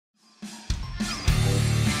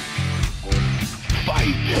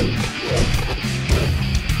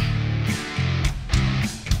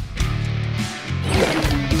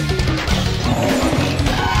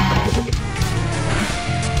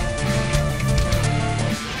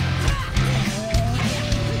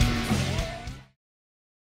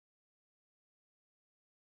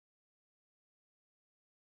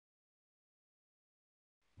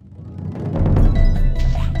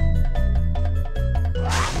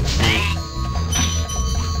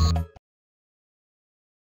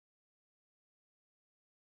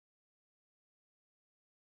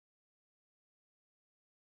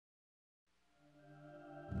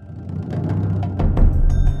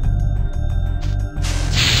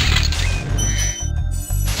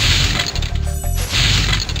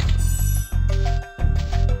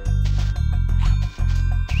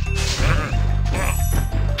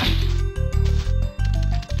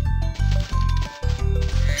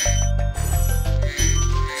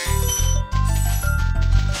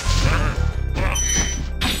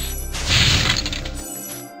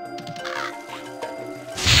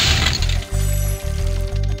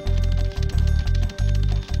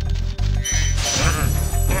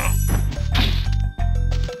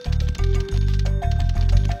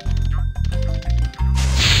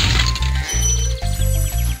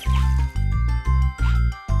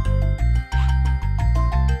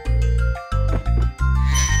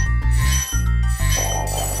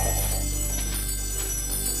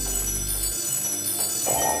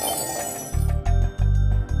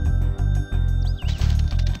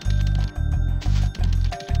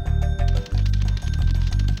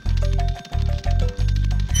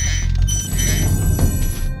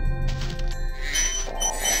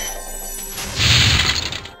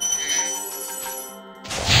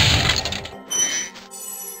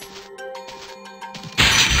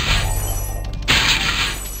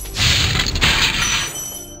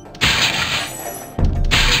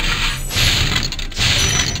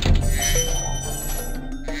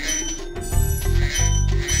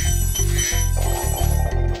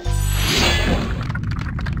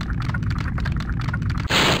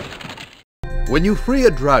When you free a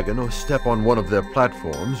dragon or step on one of their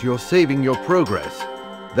platforms, you're saving your progress.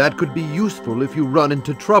 That could be useful if you run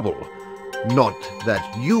into trouble. Not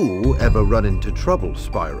that you ever run into trouble,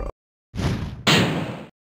 Spyro.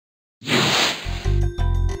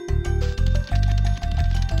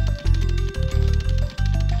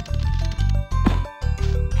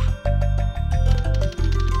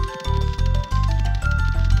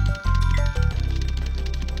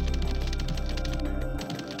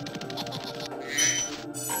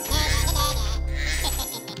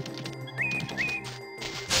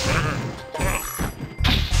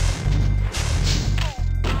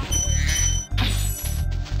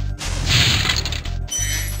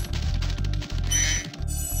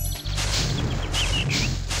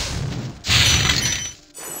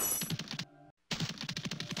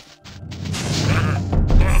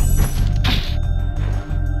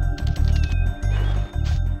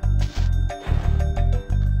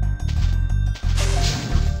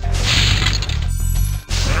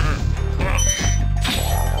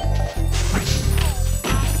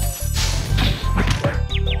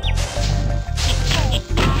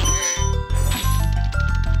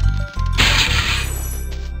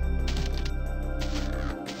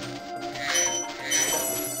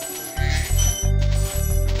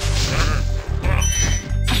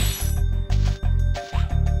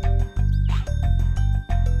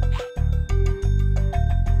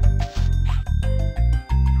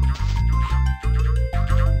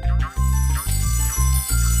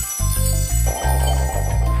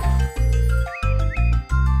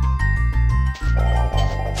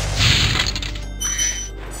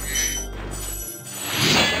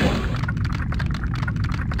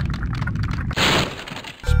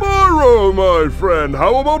 Spyro, my friend,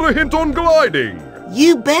 how about a hint on gliding?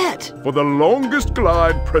 You bet! For the longest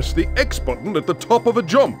glide, press the X button at the top of a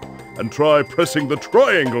jump, and try pressing the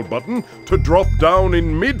triangle button to drop down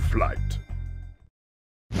in mid-flight.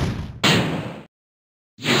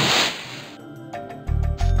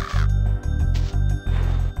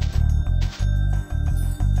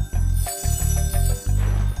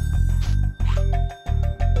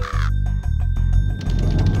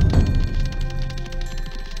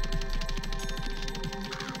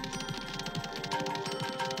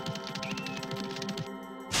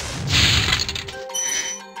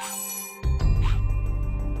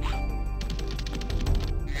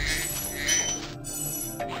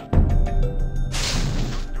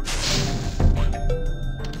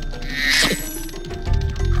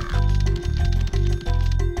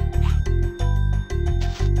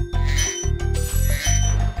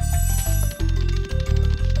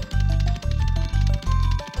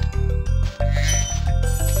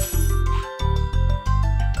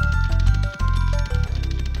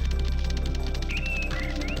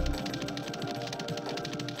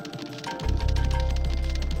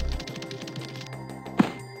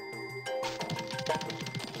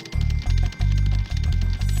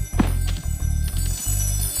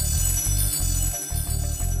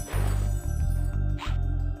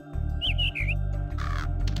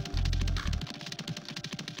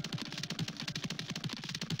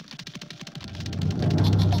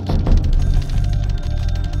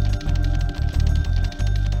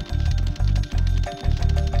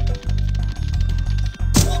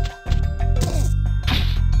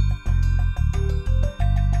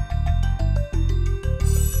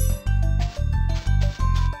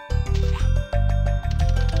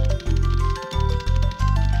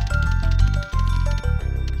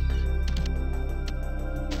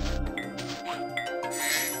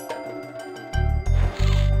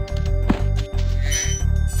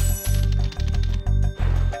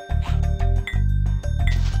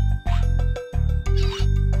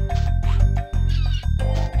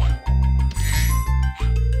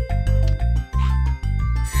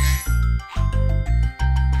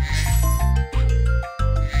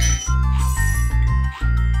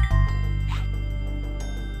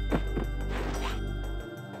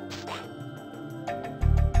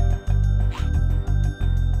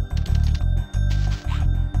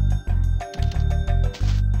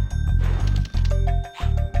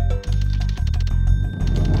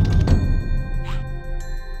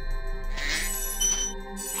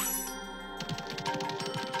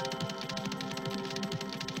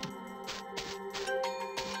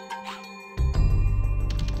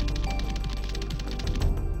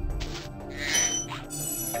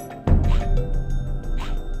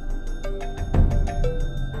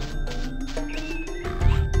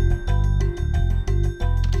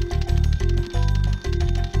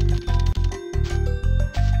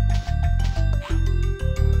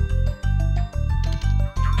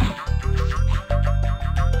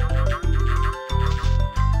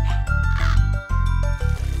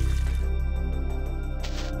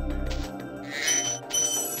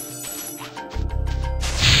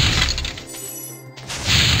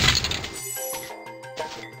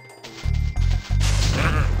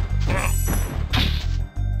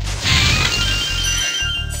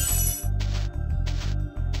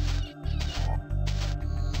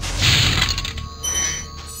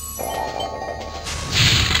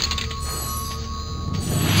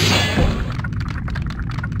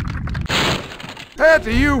 after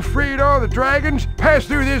you freed all the dragons, pass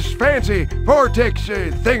through this fancy vortex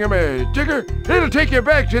thingamajigger. It'll take you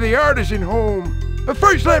back to the artisan home. But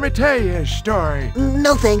first let me tell you a story.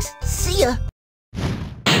 No thanks. See ya.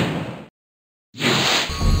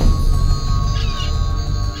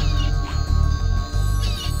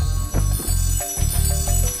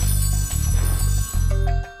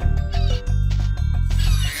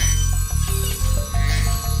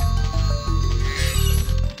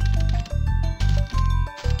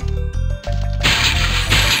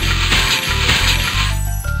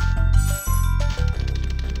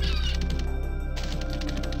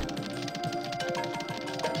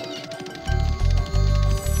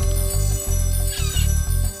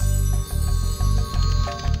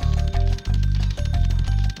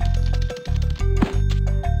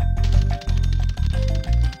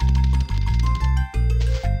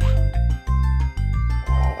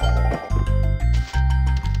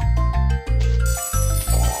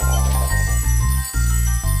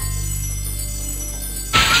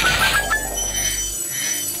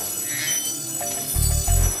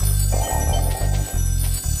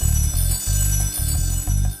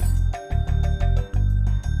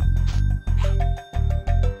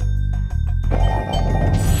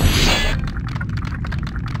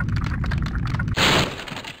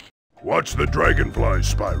 Watch the dragonfly,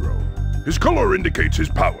 Spyro. His color indicates his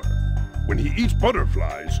power. When he eats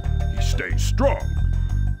butterflies, he stays strong.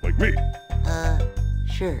 Like me.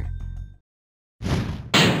 Sure.